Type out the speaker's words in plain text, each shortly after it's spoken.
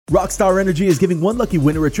Rockstar Energy is giving one lucky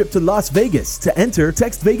winner a trip to Las Vegas. To enter,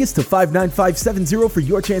 text Vegas to 59570 for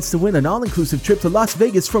your chance to win an all-inclusive trip to Las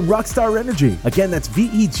Vegas from Rockstar Energy. Again, that's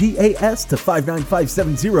VEGAS to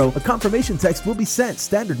 59570. A confirmation text will be sent.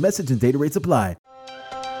 Standard message and data rates apply.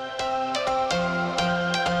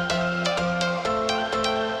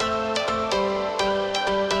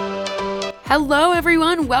 Hello,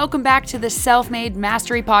 everyone. Welcome back to the Self-Made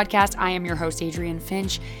Mastery Podcast. I am your host, Adrienne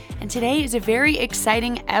Finch, and today is a very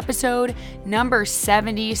exciting episode, number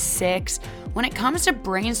 76. When it comes to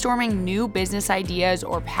brainstorming new business ideas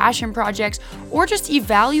or passion projects, or just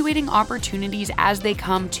evaluating opportunities as they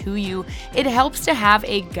come to you, it helps to have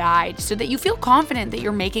a guide so that you feel confident that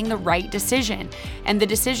you're making the right decision and the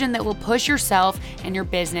decision that will push yourself and your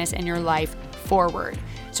business and your life forward.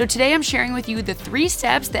 So today I'm sharing with you the 3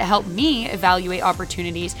 steps that help me evaluate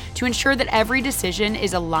opportunities to ensure that every decision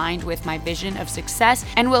is aligned with my vision of success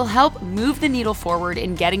and will help move the needle forward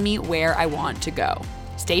in getting me where I want to go.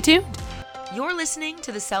 Stay tuned. You're listening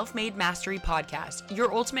to the Self-Made Mastery Podcast,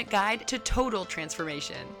 your ultimate guide to total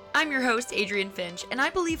transformation. I'm your host, Adrienne Finch, and I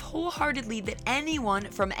believe wholeheartedly that anyone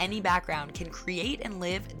from any background can create and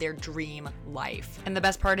live their dream life. And the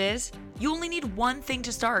best part is, you only need one thing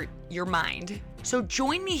to start, your mind. So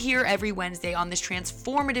join me here every Wednesday on this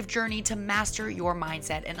transformative journey to master your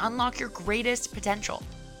mindset and unlock your greatest potential.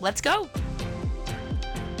 Let's go.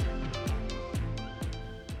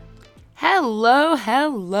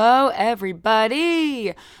 Hello,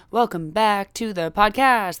 everybody. Welcome back to the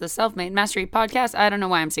podcast, the Self-Made Mastery Podcast. I don't know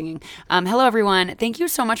why I'm singing. Hello, everyone. Thank you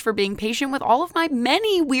so much for being patient with all of my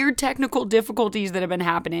many weird technical difficulties that have been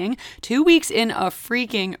happening 2 weeks in a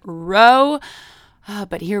freaking row.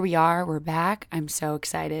 But here we are. We're back. I'm so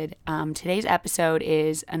excited. Today's episode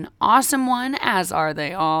is an awesome one, as are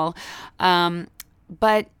they all.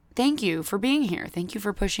 But thank you for being here. Thank you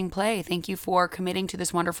for pushing play. Thank you for committing to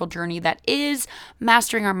this wonderful journey that is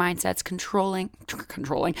mastering our mindsets, controlling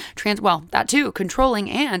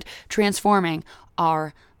and transforming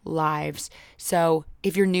our lives. So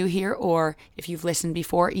if you're new here or if you've listened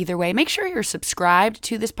before, either way, make sure you're subscribed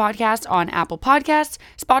to this podcast on Apple Podcasts,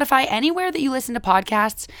 Spotify, anywhere that you listen to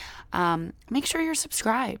podcasts. Make sure you're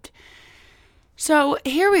subscribed. So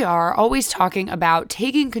here we are, always talking about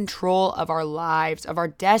taking control of our lives, of our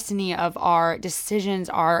destiny, of our decisions,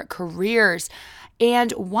 our careers.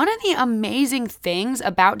 And one of the amazing things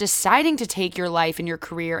about deciding to take your life and your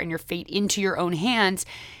career and your fate into your own hands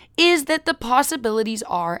is that the possibilities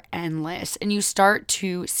are endless. And you start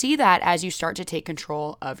to see that as you start to take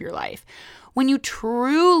control of your life. When you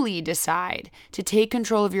truly decide to take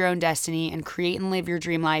control of your own destiny and create and live your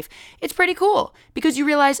dream life, it's pretty cool because you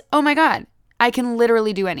realize, oh my God, I can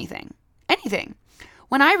literally do anything. Anything.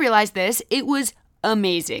 When I realized this, it was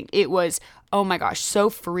amazing. It was, oh my gosh,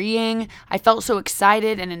 so freeing. I felt so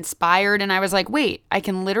excited and inspired. And I was like, wait, I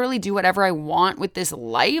can literally do whatever I want with this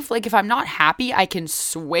life? Like if I'm not happy, I can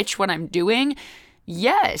switch what I'm doing?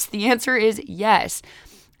 Yes, the answer is yes.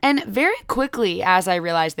 And very quickly, as I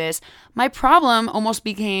realized this, my problem almost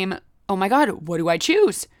became, oh my God, what do I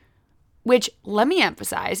choose? Which, let me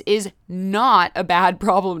emphasize, is not a bad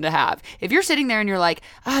problem to have. If you're sitting there and you're like,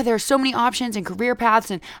 there are so many options and career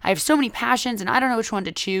paths and I have so many passions and I don't know which one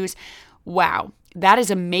to choose. Wow, that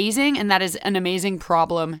is amazing and that is an amazing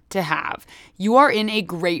problem to have. You are in a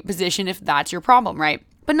great position if that's your problem, right?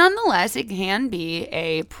 But nonetheless, it can be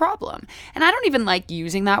a problem. And I don't even like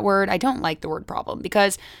using that word. I don't like the word problem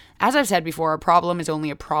because, as I've said before, a problem is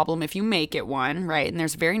only a problem if you make it one, right? And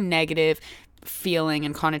there's very negative feeling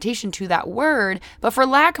and connotation to that word. But for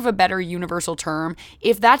lack of a better universal term,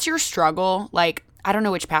 if that's your struggle, like, I don't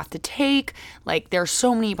know which path to take, like there's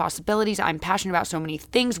so many possibilities, I'm passionate about so many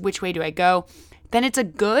things, which way do I go? Then it's a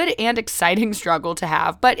good and exciting struggle to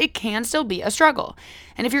have, but it can still be a struggle.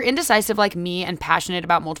 And if you're indecisive like me and passionate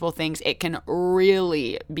about multiple things, it can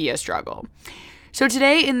really be a struggle. So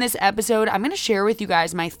today in this episode, I'm going to share with you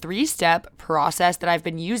guys my 3-step process that I've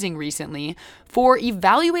been using recently for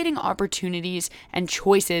evaluating opportunities and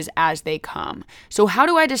choices as they come. So how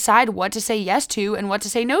do I decide what to say yes to and what to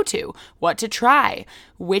say no to? What to try?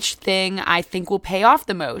 Which thing I think will pay off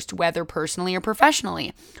the most, whether personally or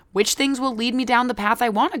professionally? Which things will lead me down the path I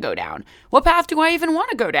want to go down? What path do I even want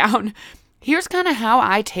to go down? Here's kind of how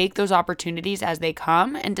I take those opportunities as they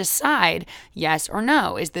come and decide yes or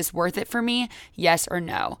no. Is this worth it for me? Yes or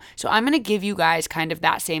no. So I'm going to give you guys kind of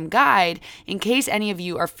that same guide in case any of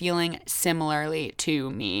you are feeling similarly to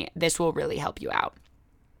me. This will really help you out.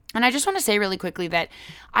 And I just want to say really quickly that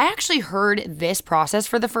I actually heard this process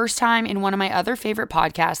for the first time in one of my other favorite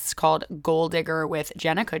podcasts called Goal Digger with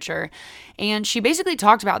Jenna Kutcher. And she basically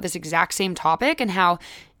talked about this exact same topic and how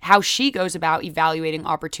she goes about evaluating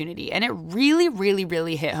opportunity. And it really, really,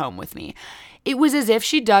 really hit home with me. It was as if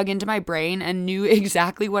she dug into my brain and knew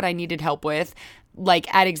exactly what I needed help with,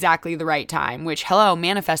 like at exactly the right time, which, hello,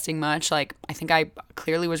 manifesting much. Like, I think I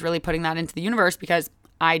clearly was really putting that into the universe because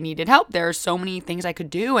I needed help. There are so many things I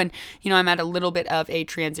could do. And, I'm at a little bit of a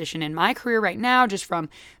transition in my career right now, just from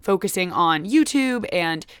focusing on YouTube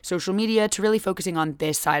and social media to really focusing on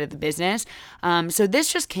this side of the business. So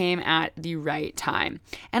this just came at the right time.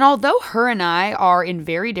 And although her and I are in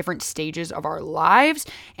very different stages of our lives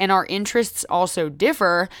and our interests also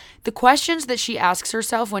differ, the questions that she asks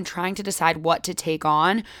herself when trying to decide what to take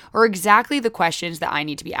on are exactly the questions that I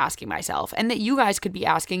need to be asking myself and that you guys could be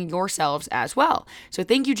asking yourselves as well. So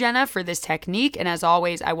thank you, Jenna, for this technique. And as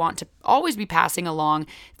always, I want to always be passing along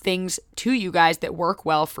things to you guys that work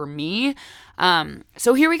well for me.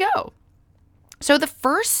 So here we go. So the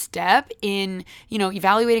first step in,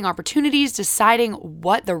 evaluating opportunities, deciding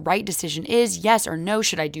what the right decision is, yes or no,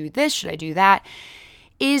 should I do this, should I do that,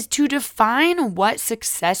 is to define what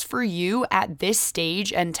success for you at this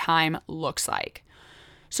stage and time looks like.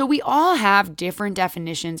 So we all have different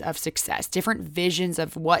definitions of success, different visions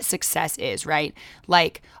of what success is, right?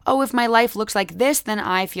 Like, oh, if my life looks like this, then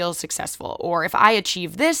I feel successful. Or if I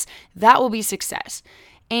achieve this, that will be success.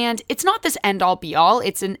 And it's not this end all be all.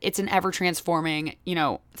 It's an ever transforming,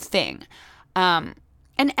 thing. And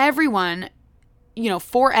everyone,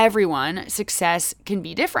 for everyone, success can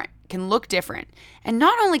be different, can look different. And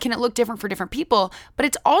not only can it look different for different people, but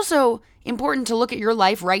it's also important to look at your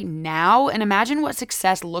life right now and imagine what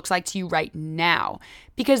success looks like to you right now,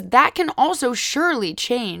 because that can also surely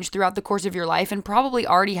change throughout the course of your life and probably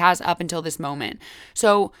already has up until this moment.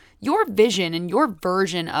 So your vision and your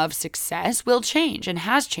version of success will change and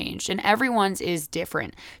has changed, and everyone's is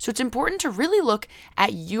different. So it's important to really look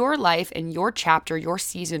at your life and your chapter, your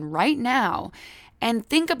season right now, and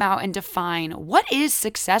think about and define what is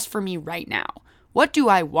success for me right now. What do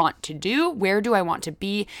I want to do? Where do I want to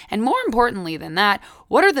be? And more importantly than that,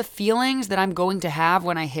 what are the feelings that I'm going to have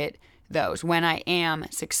when I hit those, when I am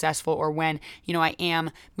successful, or when, I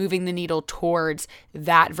am moving the needle towards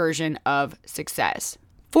that version of success?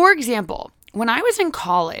 For example, when I was in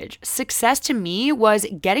college, success to me was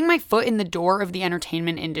getting my foot in the door of the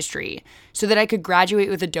entertainment industry so that I could graduate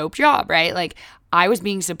with a dope job, right? Like, I was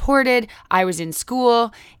being supported, I was in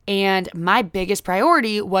school, and my biggest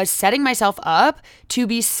priority was setting myself up to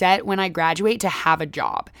be set when I graduate to have a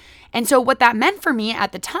job. And so what that meant for me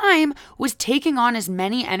at the time was taking on as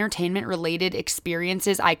many entertainment-related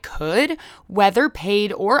experiences I could, whether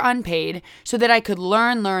paid or unpaid, so that I could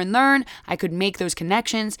learn, I could make those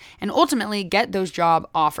connections, and ultimately get those job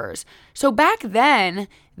offers. So back then,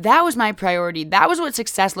 that was my priority. That was what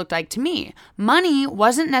success looked like to me. Money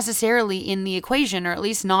wasn't necessarily in the equation, or at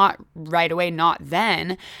least not right away, not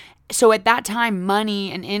then. So at that time,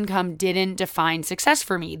 money and income didn't define success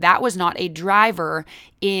for me. That was not a driver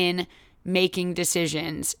in making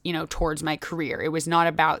decisions, towards my career. It was not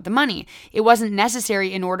about the money. It wasn't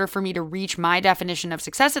necessary in order for me to reach my definition of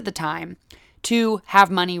success at the time to have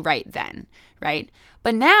money right then, right?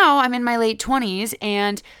 But now I'm in my late 20s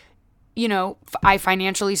and I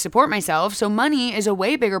financially support myself, so money is a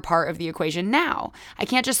way bigger part of the equation now. I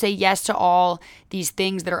can't just say yes to all these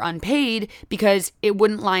things that are unpaid because it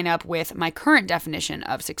wouldn't line up with my current definition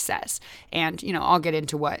of success. And, I'll get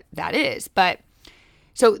into what that is. But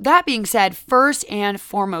so that being said, first and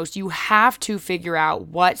foremost, you have to figure out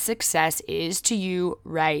what success is to you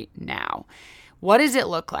right now. What does it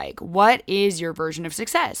look like? What is your version of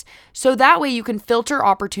success? So that way you can filter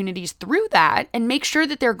opportunities through that and make sure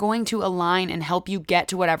that they're going to align and help you get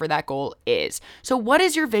to whatever that goal is. So what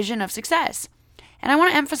is your vision of success? And I want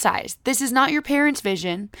to emphasize, this is not your parents'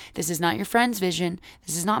 vision. This is not your friend's vision.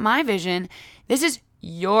 This is not my vision. This is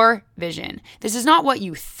your vision. This is not what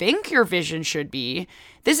you think your vision should be.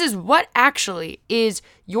 This is what actually is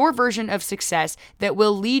your version of success that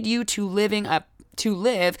will lead you to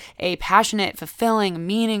live a passionate, fulfilling,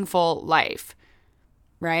 meaningful life,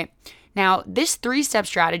 right? Now, this 3-step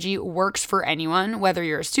strategy works for anyone, whether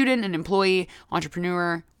you're a student, an employee,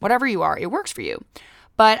 entrepreneur, whatever you are, it works for you.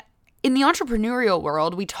 But in the entrepreneurial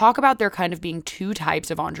world, we talk about there kind of being 2 types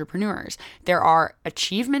of entrepreneurs. There are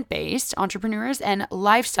achievement-based entrepreneurs and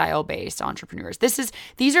lifestyle-based entrepreneurs.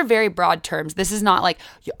 These are very broad terms. This is not like,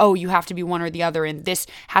 oh, you have to be one or the other, and this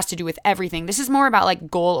has to do with everything. This is more about like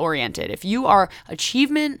goal-oriented. If you are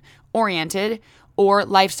achievement-oriented or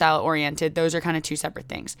lifestyle-oriented, those are kind of 2 separate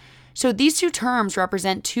things. So these two terms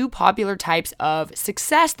represent two popular types of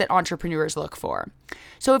success that entrepreneurs look for.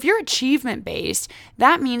 So if you're achievement-based,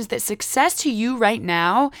 that means that success to you right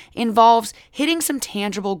now involves hitting some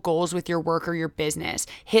tangible goals with your work or your business.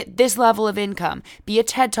 Hit this level of income, be a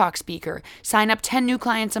TED Talk speaker, sign up 10 new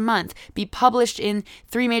clients a month, be published in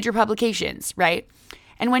 3 major publications, right?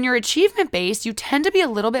 And when you're achievement-based, you tend to be a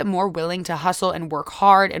little bit more willing to hustle and work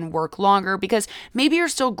hard and work longer because maybe you're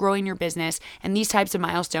still growing your business, and these types of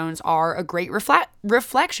milestones are a great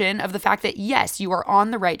reflection of the fact that, yes, you are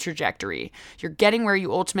on the right trajectory. You're getting where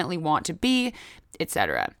you ultimately want to be,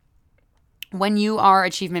 etc. When you are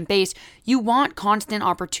achievement-based, you want constant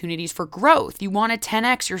opportunities for growth. You want to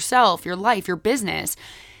 10x yourself, your life, your business.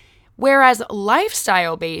 Whereas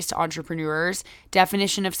lifestyle-based entrepreneurs'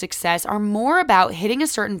 definition of success are more about hitting a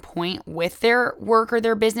certain point with their work or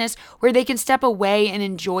their business where they can step away and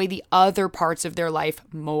enjoy the other parts of their life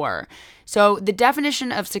more. So the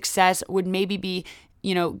definition of success would maybe be,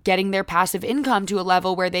 getting their passive income to a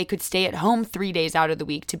level where they could stay at home 3 days out of the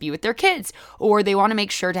week to be with their kids, or they want to make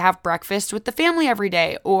sure to have breakfast with the family every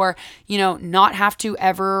day, or, not have to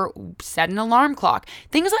ever set an alarm clock.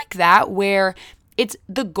 Things like that where it's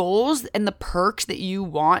the goals and the perks that you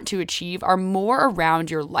want to achieve are more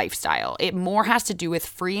around your lifestyle. It more has to do with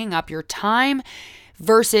freeing up your time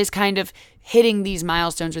versus kind of hitting these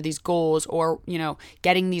milestones or these goals or,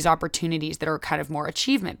 getting these opportunities that are kind of more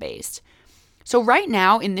achievement based. So right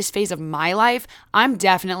now in this phase of my life, I'm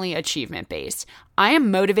definitely achievement based. I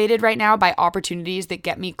am motivated right now by opportunities that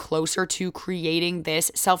get me closer to creating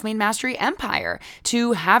this self-made mastery empire,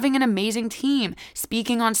 to having an amazing team,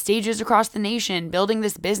 speaking on stages across the nation, building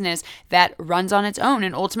this business that runs on its own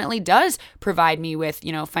and ultimately does provide me with,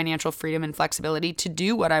 financial freedom and flexibility to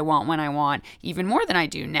do what I want when I want, even more than I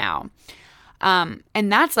do now. And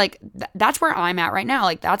that's where I'm at right now.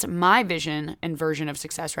 Like that's my vision and version of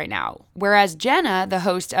success right now. Whereas Jenna, the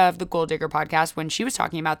host of the Goal Digger podcast, when she was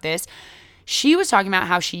talking about this, she was talking about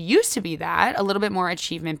how she used to be that, a little bit more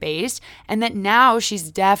achievement based, and that now she's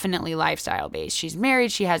definitely lifestyle based. She's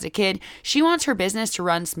married, she has a kid. She wants her business to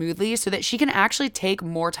run smoothly so that she can actually take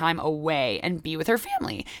more time away and be with her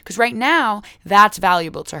family. Because right now, that's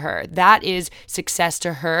valuable to her. That is success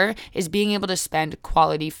to her, is being able to spend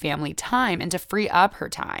quality family time and to free up her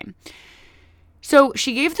time. So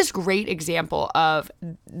she gave this great example of,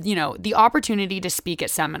 the opportunity to speak at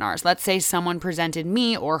seminars. Let's say someone presented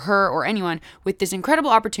me or her or anyone with this incredible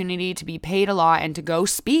opportunity to be paid a lot and to go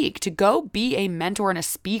speak, to go be a mentor and a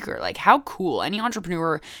speaker. Like how cool. Any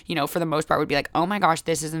entrepreneur, for the most part would be like, oh my gosh,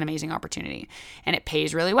 this is an amazing opportunity. And it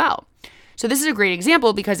pays really well. So this is a great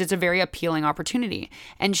example because it's a very appealing opportunity.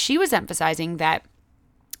 And she was emphasizing that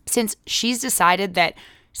since she's decided that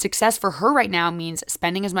success for her right now means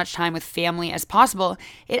spending as much time with family as possible,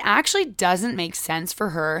 it actually doesn't make sense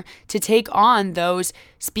for her to take on those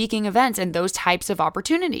speaking events and those types of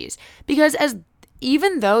opportunities. Because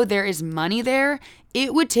even though there is money there,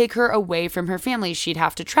 it would take her away from her family. She'd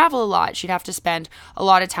have to travel a lot. She'd have to spend a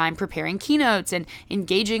lot of time preparing keynotes and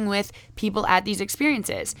engaging with people at these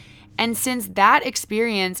experiences. And since that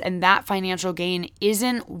experience and that financial gain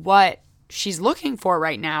isn't what she's looking for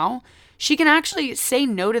right now, she can actually say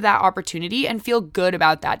no to that opportunity and feel good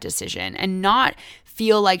about that decision and not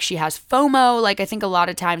feel like she has FOMO. Like I think a lot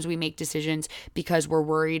of times we make decisions because we're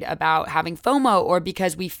worried about having FOMO or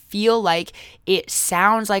because we feel like it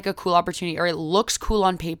sounds like a cool opportunity or it looks cool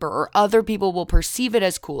on paper or other people will perceive it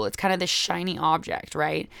as cool. It's kind of this shiny object,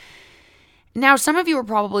 right? Now, some of you are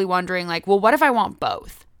probably wondering like, well, what if I want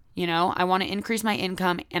both? I want to increase my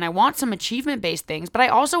income and I want some achievement-based things, but I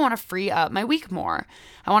also want to free up my week more.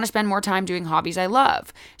 I want to spend more time doing hobbies I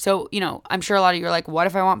love. So, I'm sure a lot of you are like, what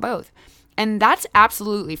if I want both? And that's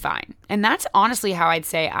absolutely fine. And that's honestly how I'd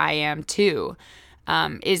say I am too,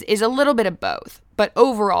 is a little bit of both. But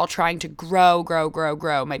overall, trying to grow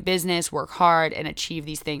my business, work hard, and achieve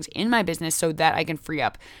these things in my business so that I can free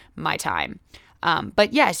up my time.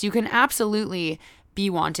 But yes, you can absolutely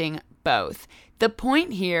be wanting both. The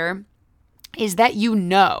point here is that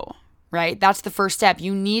right? That's the first step.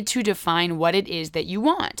 You need to define what it is that you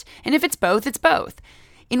want. And if it's both, it's both.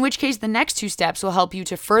 In which case, the next 2 steps will help you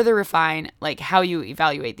to further refine like how you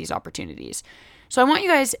evaluate these opportunities. So I want you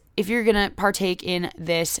guys, if you're going to partake in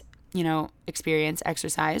this, experience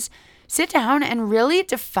exercise, sit down and really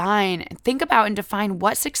think about and define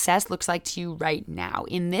what success looks like to you right now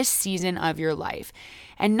in this season of your life.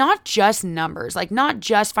 And not just numbers, like not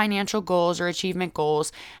just financial goals or achievement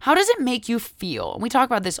goals. How does it make you feel? We talk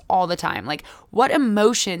about this all the time. Like what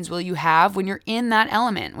emotions will you have when you're in that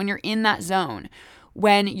element, when you're in that zone?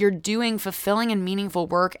 when you're doing fulfilling and meaningful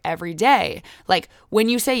work every day. Like when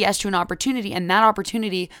you say yes to an opportunity and that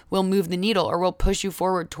opportunity will move the needle or will push you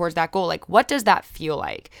forward towards that goal. Like, what does that feel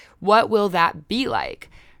like? What will that be like?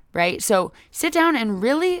 Right? So sit down and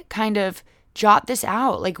really kind of jot this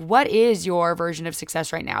out. Like, what is your version of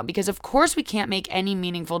success right now? Because of course we can't make any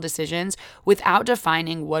meaningful decisions without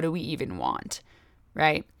defining what do we even want,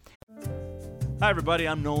 right? Hi everybody,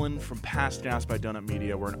 I'm Nolan from Past Gas by Donut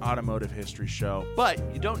Media. We're an automotive history show, but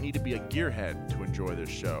you don't need to be a gearhead to enjoy this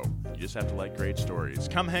show. You just have to like great stories.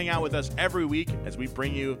 Come hang out with us every week as we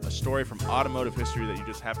bring you a story from automotive history that you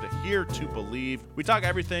just have to hear to believe. We talk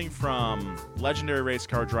everything from legendary race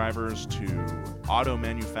car drivers to auto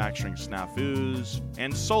manufacturing snafus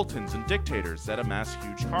and sultans and dictators that amass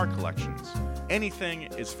huge car collections. Anything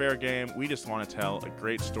is fair game. We just want to tell a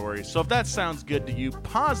great story. So if that sounds good to you,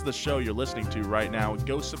 pause the show you're listening to right now and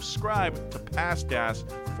go subscribe to Past Gas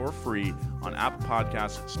for free on Apple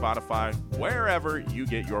Podcasts, Spotify, wherever you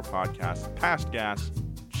get your podcasts. Past Gas,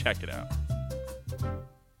 check it out.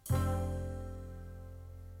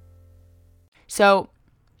 So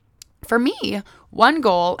for me, one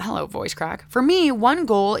goal, hello voice crack. For me, one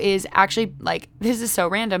goal is actually, like, this is so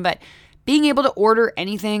random, but being able to order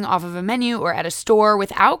anything off of a menu or at a store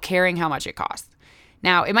without caring how much it costs.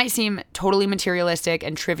 Now, it might seem totally materialistic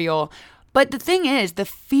and trivial, but the thing is, the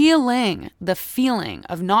feeling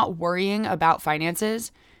of not worrying about finances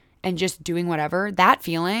and just doing whatever, that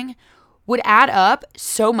feeling would add up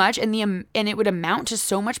so much, and it would amount to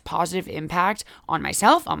so much positive impact on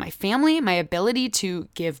myself, on my family, my ability to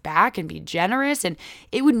give back and be generous, and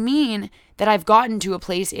it would mean that I've gotten to a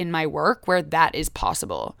place in my work where that is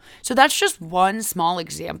possible. So that's just one small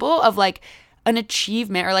example of like an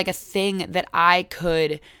achievement or like a thing that I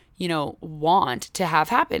could, want to have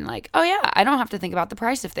happen. Like, oh yeah, I don't have to think about the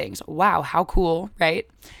price of things. Wow, how cool, right?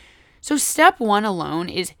 So step one alone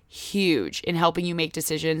is huge in helping you make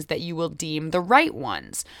decisions that you will deem the right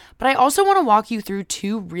ones. But I also want to walk you through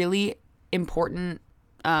two really important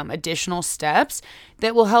additional steps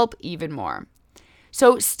that will help even more.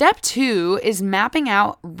 So step two is mapping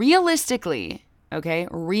out realistically,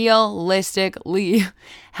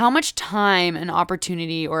 how much time an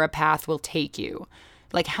opportunity or a path will take you.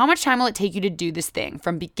 Like, how much time will it take you to do this thing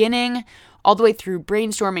from beginning all the way through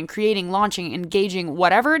brainstorming, creating, launching, engaging,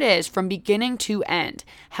 whatever it is, from beginning to end?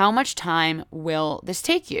 How much time will this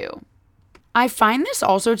take you? I find this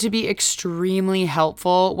also to be extremely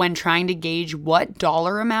helpful when trying to gauge what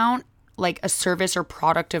dollar amount like a service or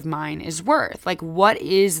product of mine is worth. Like, what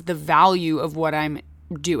is the value of what I'm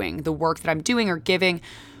doing, the work that I'm doing or giving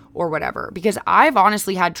or whatever? Because I've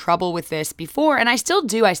honestly had trouble with this before, and I still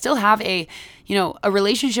do. I still have a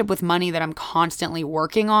relationship with money that I'm constantly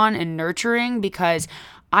working on and nurturing, because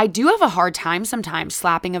I do have a hard time sometimes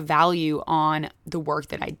slapping a value on the work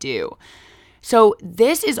that I do. So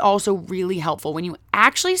this is also really helpful when you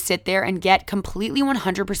actually sit there and get completely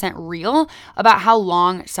 100% real about how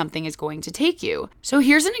long something is going to take you. So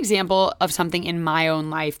here's an example of something in my own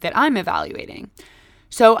life that I'm evaluating.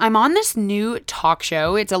 So I'm on this new talk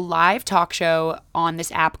show. It's a live talk show on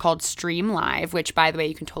this app called Stream Live, which, by the way,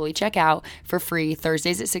 you can totally check out for free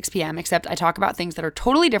Thursdays at 6 p.m., except I talk about things that are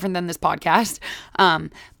totally different than this podcast.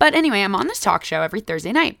 But anyway, I'm on this talk show every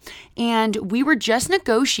Thursday night, and we were just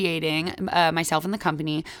negotiating, myself and the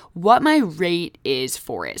company, what my rate is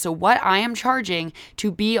for it. So what I am charging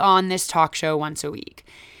to be on this talk show once a week.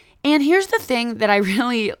 And here's the thing that I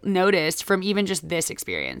really noticed from even just this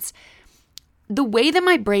experience. The way that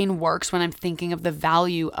my brain works when I'm thinking of the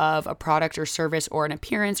value of a product or service or an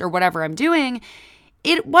appearance or whatever I'm doing,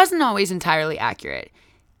 it wasn't always entirely accurate.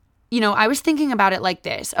 I was thinking about it like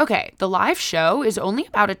this. Okay, the live show is only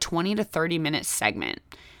about a 20 to 30 minute segment.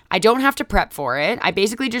 I don't have to prep for it. I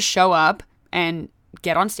basically just show up and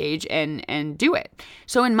get on stage and do it.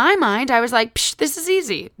 So in my mind, I was like, this is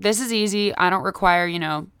easy. This is easy. I don't require,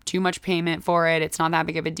 too much payment for it. It's not that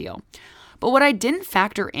big of a deal. But what I didn't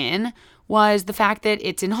factor in was the fact that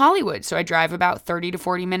it's in Hollywood. So I drive about 30 to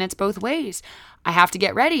 40 minutes both ways. I have to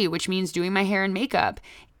get ready, which means doing my hair and makeup.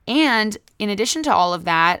 And in addition to all of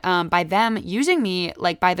that, by them using me,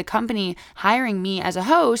 like by the company hiring me as a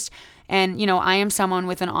host, and, I am someone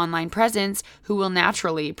with an online presence who will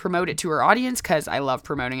naturally promote it to her audience because I love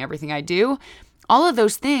promoting everything I do. All of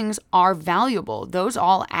those things are valuable. Those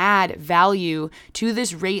all add value to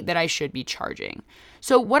this rate that I should be charging.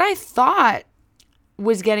 So what I thought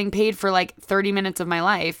was getting paid for like 30 minutes of my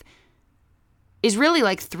life is really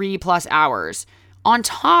like 3+ hours on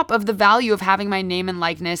top of the value of having my name and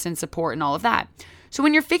likeness and support and all of that. So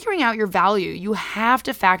when you're figuring out your value, you have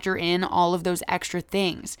to factor in all of those extra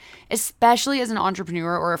things. Especially as an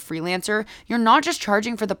entrepreneur or a freelancer, you're not just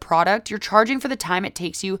charging for the product, you're charging for the time it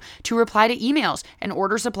takes you to reply to emails and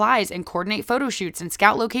order supplies and coordinate photo shoots and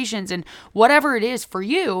scout locations and whatever it is for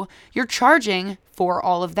you, you're charging for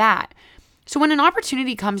all of that. So when an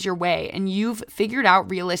opportunity comes your way and you've figured out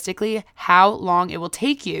realistically how long it will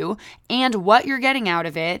take you and what you're getting out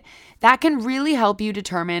of it, that can really help you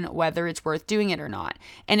determine whether it's worth doing it or not.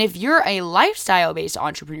 And if you're a lifestyle-based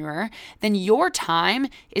entrepreneur, then your time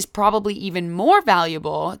is probably even more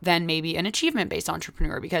valuable than maybe an achievement-based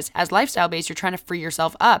entrepreneur, because as lifestyle-based, you're trying to free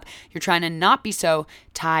yourself up. You're trying to not be so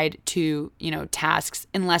tied to, tasks,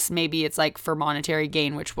 unless maybe it's like for monetary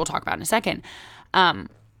gain, which we'll talk about in a second.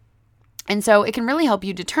 And so it can really help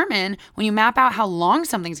you determine, when you map out how long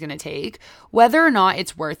something's going to take, whether or not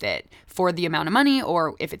it's worth it for the amount of money,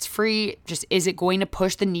 or if it's free, just is it going to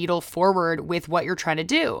push the needle forward with what you're trying to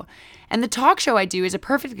do? And the talk show I do is a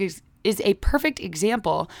perfect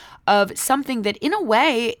example of something that in a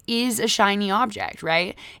way is a shiny object,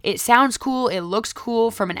 right? It sounds cool. It looks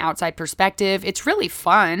cool from an outside perspective. It's really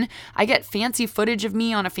fun. I get fancy footage of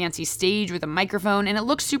me on a fancy stage with a microphone and it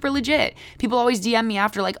looks super legit. People always DM me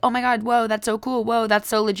after like, oh my God, whoa, that's so cool. Whoa, that's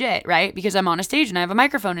so legit, right? Because I'm on a stage and I have a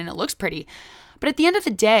microphone and it looks pretty. But at the end of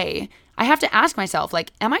the day, I have to ask myself,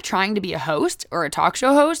 like, am I trying to be a host or a talk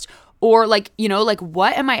show host? Or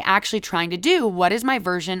what am I actually trying to do? What is my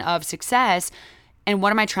version of success? And what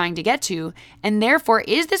am I trying to get to? And therefore,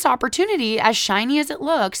 is this opportunity, as shiny as it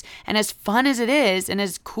looks and as fun as it is and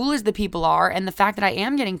as cool as the people are and the fact that I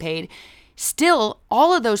am getting paid, still,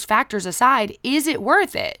 all of those factors aside, is it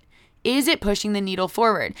worth it? Is it pushing the needle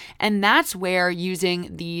forward? And that's where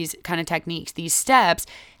using these kind of techniques, these steps,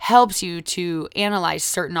 helps you to analyze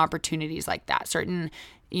certain opportunities like that,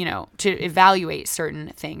 to evaluate certain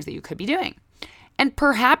things that you could be doing. And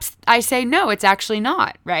perhaps I say, no, it's actually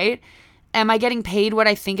not, right? Am I getting paid what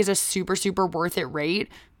I think is a super, super worth it rate?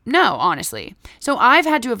 No, honestly. So I've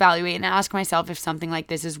had to evaluate and ask myself if something like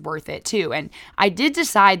this is worth it too. And I did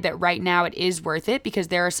decide that right now it is worth it because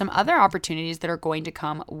there are some other opportunities that are going to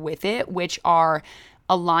come with it, which are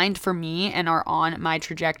aligned for me and are on my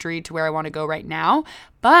trajectory to where I want to go right now.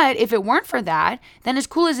 But if it weren't for that, then as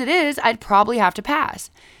cool as it is, I'd probably have to pass.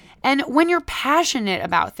 And when you're passionate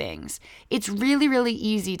about things, it's really, really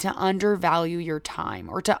easy to undervalue your time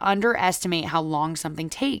or to underestimate how long something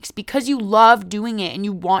takes because you love doing it and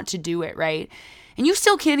you want to do it, right? And you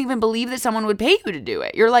still can't even believe that someone would pay you to do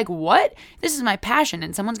it. You're like, what? This is my passion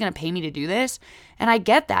and someone's going to pay me to do this? And I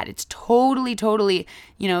get that. It's totally,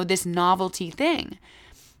 this novelty thing.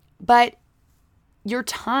 But your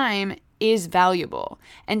time is valuable.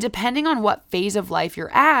 And depending on what phase of life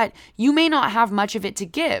you're at, you may not have much of it to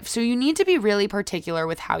give. So you need to be really particular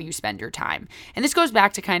with how you spend your time. And this goes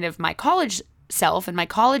back to kind of my college self and my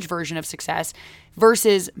college version of success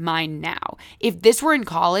versus mine now. If this were in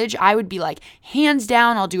college, I would be like, hands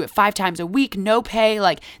down, I'll do it 5 times a week, no pay.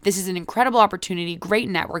 Like, this is an incredible opportunity, great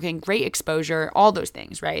networking, great exposure, all those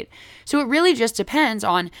things, right? So it really just depends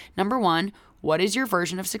on, number one, what is your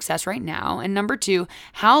version of success right now? And number 2,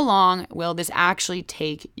 how long will this actually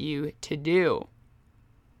take you to do?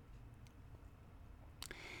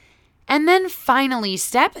 And then finally,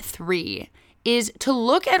 step 3 is to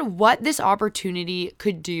look at what this opportunity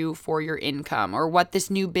could do for your income, or what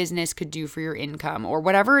this new business could do for your income, or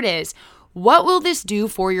whatever it is. What will this do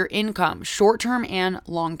for your income, short-term and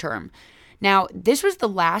long-term? Now, this was the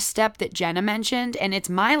last step that Jenna mentioned, and it's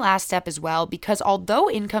my last step as well, because although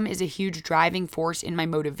income is a huge driving force in my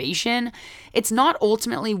motivation, it's not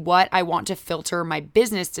ultimately what I want to filter my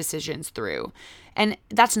business decisions through. And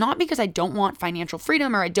that's not because I don't want financial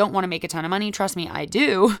freedom or I don't want to make a ton of money. Trust me, I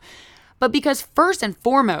do. But because first and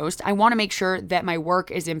foremost, I want to make sure that my work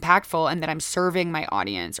is impactful and that I'm serving my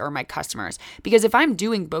audience or my customers. Because if I'm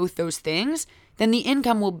doing both those things, then the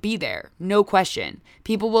income will be there, no question.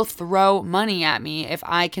 People will throw money at me if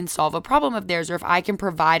I can solve a problem of theirs, or if I can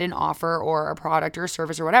provide an offer or a product or a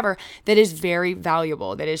service or whatever that is very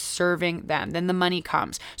valuable, that is serving them. Then the money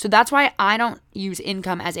comes. So that's why I don't use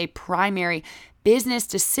income as a primary business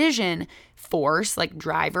decision force, like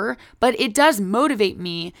driver, but it does motivate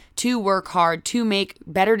me to work hard, to make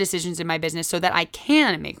better decisions in my business so that I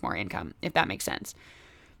can make more income, if that makes sense.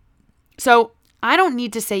 So I don't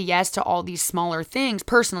need to say yes to all these smaller things.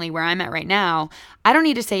 Personally, where I'm at right now, I don't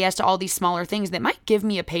need to say yes to all these smaller things that might give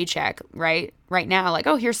me a paycheck right now, like,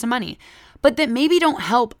 oh, here's some money, but that maybe don't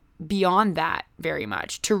help beyond that very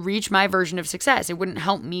much to reach my version of success. It wouldn't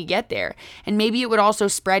help me get there. And maybe it would also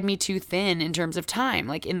spread me too thin in terms of time,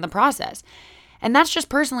 like in the process. And that's just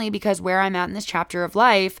personally because where I'm at in this chapter of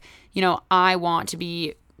life, I want to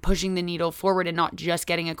be pushing the needle forward and not just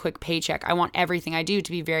getting a quick paycheck. I want everything I do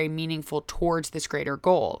to be very meaningful towards this greater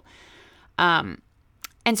goal.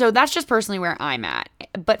 And so that's just personally where I'm at.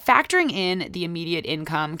 But factoring in the immediate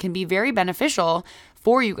income can be very beneficial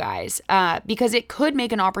for you guys because it could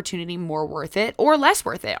make an opportunity more worth it or less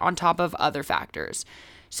worth it on top of other factors.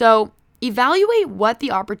 So evaluate what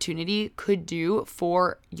the opportunity could do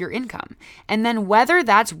for your income and then whether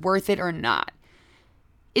that's worth it or not.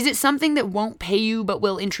 Is it something that won't pay you but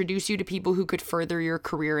will introduce you to people who could further your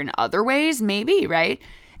career in other ways? Maybe, right?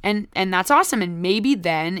 And that's awesome. And maybe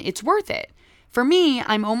then it's worth it. For me,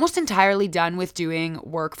 I'm almost entirely done with doing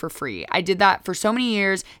work for free. I did that for so many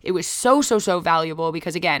years. It was so valuable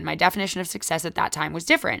because, again, my definition of success at that time was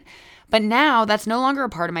different. But now that's no longer a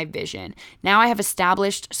part of my vision. Now I have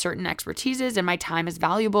established certain expertises and my time is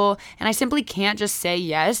valuable, and I simply can't just say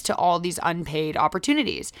yes to all these unpaid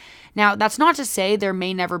opportunities. Now, that's not to say there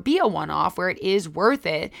may never be a one-off where it is worth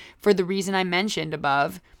it for the reason I mentioned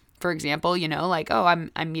above. For example,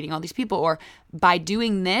 I'm meeting all these people, or by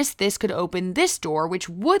doing this could open this door, which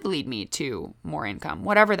would lead me to more income,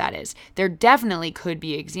 whatever that is. There definitely could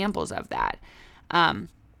be examples of that.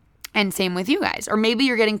 And same with you guys. Or maybe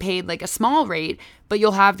you're getting paid like a small rate, but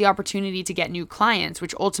you'll have the opportunity to get new clients,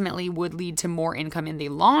 which ultimately would lead to more income in the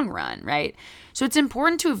long run, right? So it's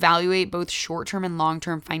important to evaluate both short-term and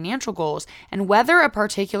long-term financial goals and whether a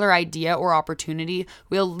particular idea or opportunity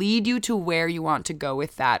will lead you to where you want to go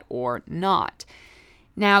with that or not.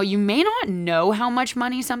 Now, you may not know how much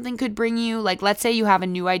money something could bring you. Like, let's say you have a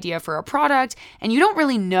new idea for a product and you don't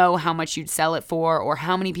really know how much you'd sell it for or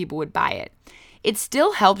how many people would buy it. It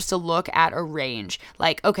still helps to look at a range.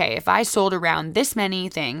 Like, okay, if I sold around this many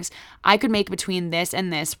things, I could make between this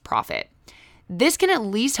and this profit. This can at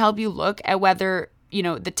least help you look at whether,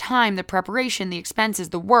 the time, the preparation, the expenses,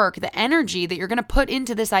 the work, the energy that you're going to put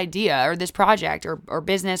into this idea or this project or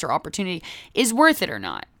business or opportunity is worth it or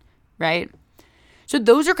not, right? So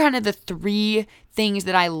those are kind of the three things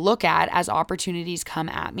that I look at as opportunities come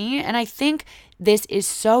at me. And I think this is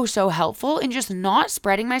so helpful in just not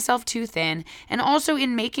spreading myself too thin and also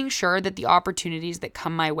in making sure that the opportunities that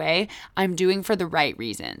come my way, I'm doing for the right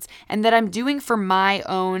reasons and that I'm doing for my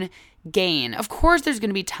own gain. Of course, there's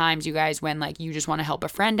going to be times, you guys, when you just want to help a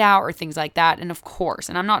friend out or things like that. And of course,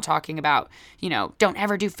 and I'm not talking about, don't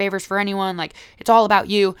ever do favors for anyone. It's all about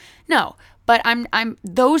you. No. But I'm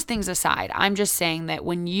those things aside, I'm just saying that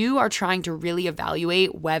when you are trying to really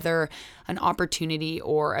evaluate whether an opportunity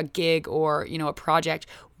or a gig or, a project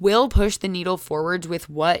will push the needle forwards with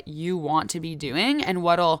what you want to be doing and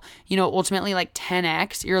what'll, ultimately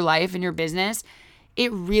 10x your life and your business,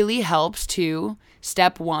 it really helps to,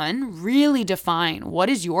 step one, really define what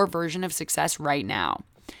is your version of success right now.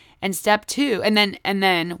 And step two, and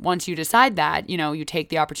then once you decide that, you take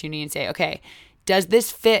the opportunity and say, okay, does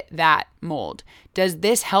this fit that mold? Does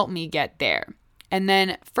this help me get there? And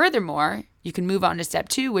then furthermore, you can move on to step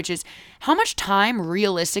two, which is how much time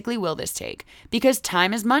realistically will this take? Because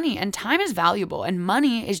time is money and time is valuable and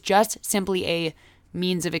money is just simply a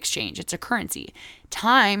means of exchange. It's a currency.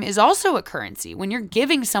 Time is also a currency. When you're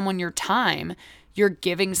giving someone your time, you're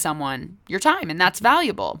giving someone your time and that's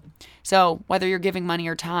valuable. So whether you're giving money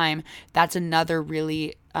or time, that's another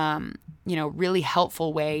really really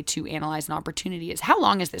helpful way to analyze an opportunity is how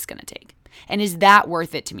long is this going to take? And is that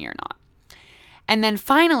worth it to me or not? And then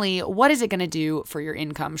finally, what is it going to do for your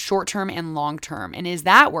income, short-term and long-term? And is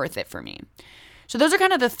that worth it for me? So those are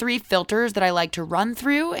kind of the three filters that I like to run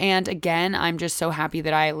through. And again, I'm just so happy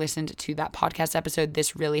that I listened to that podcast episode.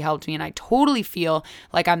 This really helped me. And I totally feel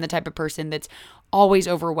like I'm the type of person that's always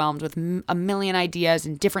overwhelmed with a million ideas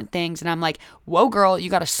and different things. And I'm like, whoa, girl, you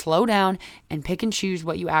got to slow down and pick and choose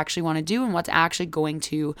what you actually want to do and what's actually going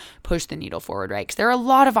to push the needle forward, right? Because there are a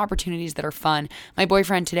lot of opportunities that are fun. My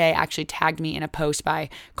boyfriend today actually tagged me in a post by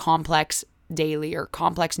Complex Daily or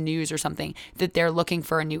Complex News or something that they're looking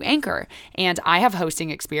for a new anchor. And I have hosting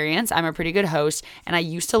experience. I'm a pretty good host and I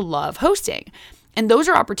used to love hosting. And those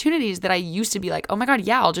are opportunities that I used to be like, oh my God,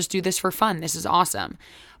 yeah, I'll just do this for fun. This is awesome.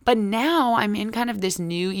 But now I'm in kind of this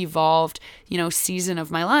new evolved, season of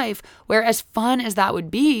my life where as fun as that would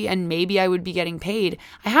be, and maybe I would be getting paid,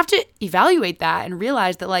 I have to evaluate that and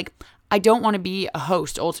realize that I don't want to be a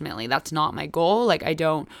host ultimately. That's not my goal. I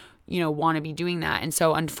don't, want to be doing that. And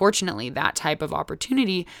so unfortunately, that type of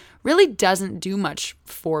opportunity really doesn't do much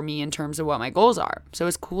for me in terms of what my goals are. So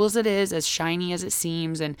as cool as it is, as shiny as it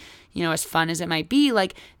seems, and, as fun as it might be,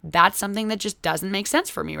 that's something that just doesn't make sense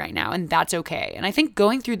for me right now. And that's okay. And I think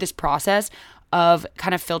going through this process of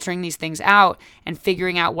kind of filtering these things out and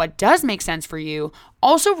figuring out what does make sense for you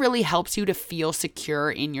also really helps you to feel secure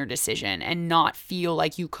in your decision and not feel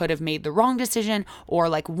like you could have made the wrong decision, or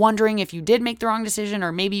like wondering if you did make the wrong decision,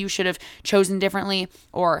 or maybe you should have chosen differently,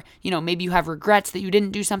 or, maybe you have regrets that you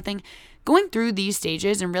didn't do something. Going through these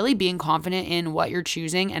stages and really being confident in what you're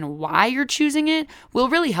choosing and why you're choosing it will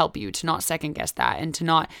really help you to not second guess that and to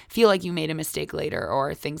not feel like you made a mistake later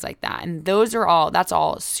or things like that. And that's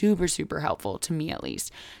all super, super helpful to me, at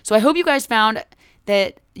least. So I hope you guys found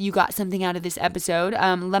that you got something out of this episode.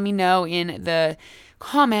 Let me know in the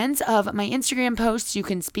comments of my Instagram posts. You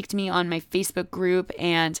can speak to me on my Facebook group,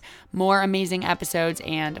 and more amazing episodes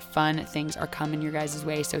and fun things are coming your guys'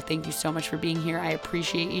 way. So thank you so much for being here. I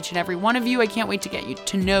appreciate each and every one of you. I can't wait to get you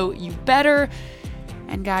to know you better.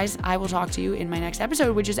 And guys, I will talk to you in my next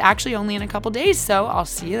episode, which is actually only in a couple days. So I'll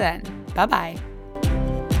see you then. Bye-bye.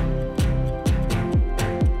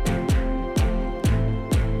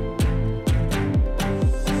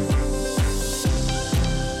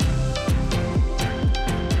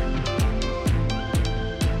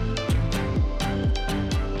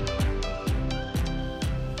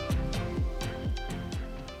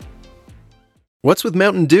 What's with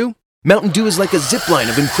Mountain Dew? Mountain Dew is like a zipline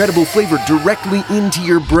of incredible flavor directly into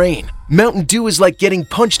your brain. Mountain Dew is like getting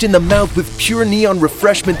punched in the mouth with pure neon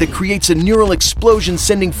refreshment that creates a neural explosion,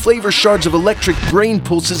 sending flavor shards of electric brain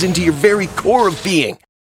pulses into your very core of being.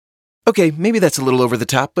 Okay, maybe that's a little over the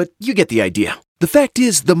top, but you get the idea. The fact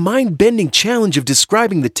is, the mind-bending challenge of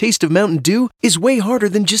describing the taste of Mountain Dew is way harder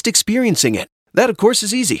than just experiencing it. That, of course,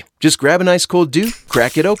 is easy. Just grab an ice cold Dew,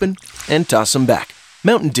 crack it open, and toss them back.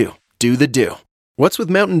 Mountain Dew. Do the Dew. What's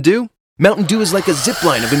with Mountain Dew? Mountain Dew is like a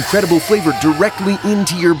zipline of incredible flavor directly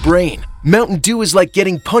into your brain. Mountain Dew is like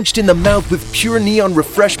getting punched in the mouth with pure neon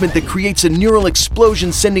refreshment that creates a neural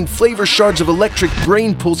explosion, sending flavor shards of electric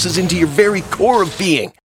brain pulses into your very core of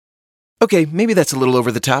being. Okay, maybe that's a little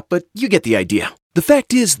over the top, but you get the idea. The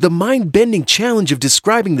fact is, the mind-bending challenge of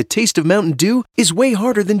describing the taste of Mountain Dew is way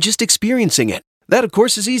harder than just experiencing it. That, of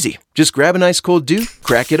course, is easy. Just grab an ice cold Dew,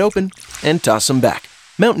 crack it open, and toss them back.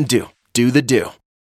 Mountain Dew. Do the Dew.